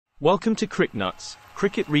Welcome to CricNuts,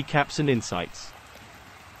 cricket recaps and insights.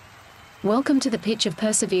 Welcome to the pitch of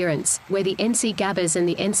perseverance, where the NC Gabbas and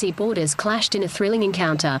the NC Bourdas clashed in a thrilling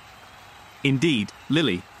encounter. Indeed,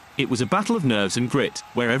 Lily. It was a battle of nerves and grit,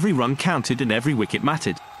 where every run counted and every wicket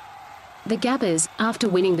mattered. The Gabbas, after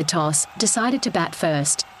winning the toss, decided to bat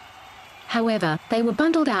first. However, they were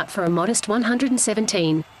bundled out for a modest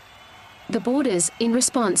 117. The Bourdas, in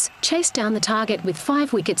response, chased down the target with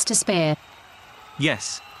 5 wickets to spare.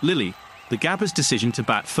 Yes, Lily. The Gabbas' decision to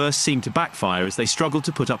bat first seemed to backfire as they struggled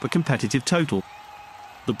to put up a competitive total.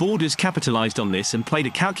 The Bourdas capitalised on this and played a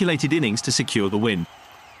calculated innings to secure the win.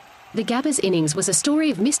 The Gabbas' innings was a story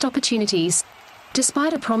of missed opportunities.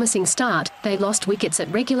 Despite a promising start, they lost wickets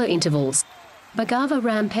at regular intervals. Bhargava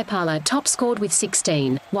Rampepala top-scored with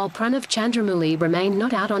 16, while Pranav Chandramouli remained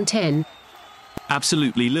not out on 10.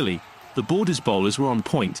 Absolutely, Lily. The Bourdas bowlers were on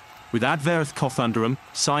point, with Advarath Kothandaram,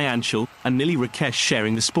 Sai Anshul and Nili Rakesh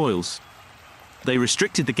sharing the spoils. They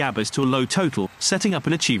restricted the Gabbas to a low total, setting up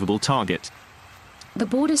an achievable target. The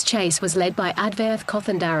Bourdas chase was led by Advarath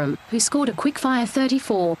Kothandaram, who scored a quick-fire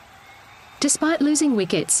 34. Despite losing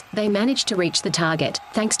wickets, they managed to reach the target,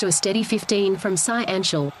 thanks to a steady 15 from Sai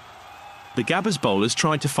Anshul. The Gabbas bowlers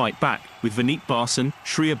tried to fight back, with Vineet Basan,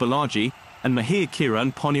 Shreya Balaji and Mahir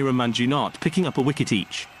Kiran Ponira Manjunath picking up a wicket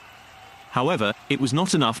each. However, it was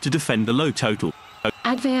not enough to defend the low total.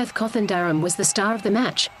 Advarath Kothandaram was the star of the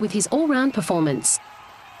match, with his all-round performance.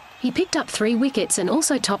 He picked up 3 wickets and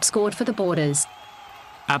also top-scored for the Bourdas.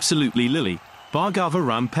 Absolutely, Lily. Bhargava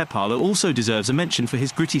Rampepala also deserves a mention for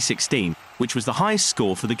his gritty 16, which was the highest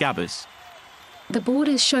score for the Gabbas. The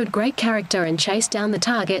Bourdas showed great character and chased down the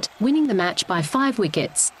target, winning the match by 5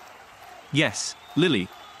 wickets. Yes, Lily.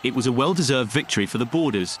 It was a well-deserved victory for the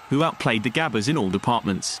Bourdas, who outplayed the Gabbas in all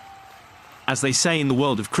departments. As they say in the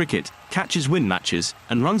world of cricket, catches win matches,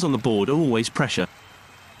 and runs on the board are always pressure.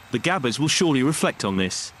 The Gabbas will surely reflect on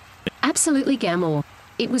this. Absolutely, Gamor.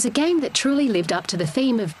 It was a game that truly lived up to the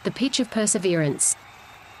theme of the pitch of perseverance.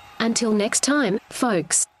 Until next time,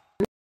 folks.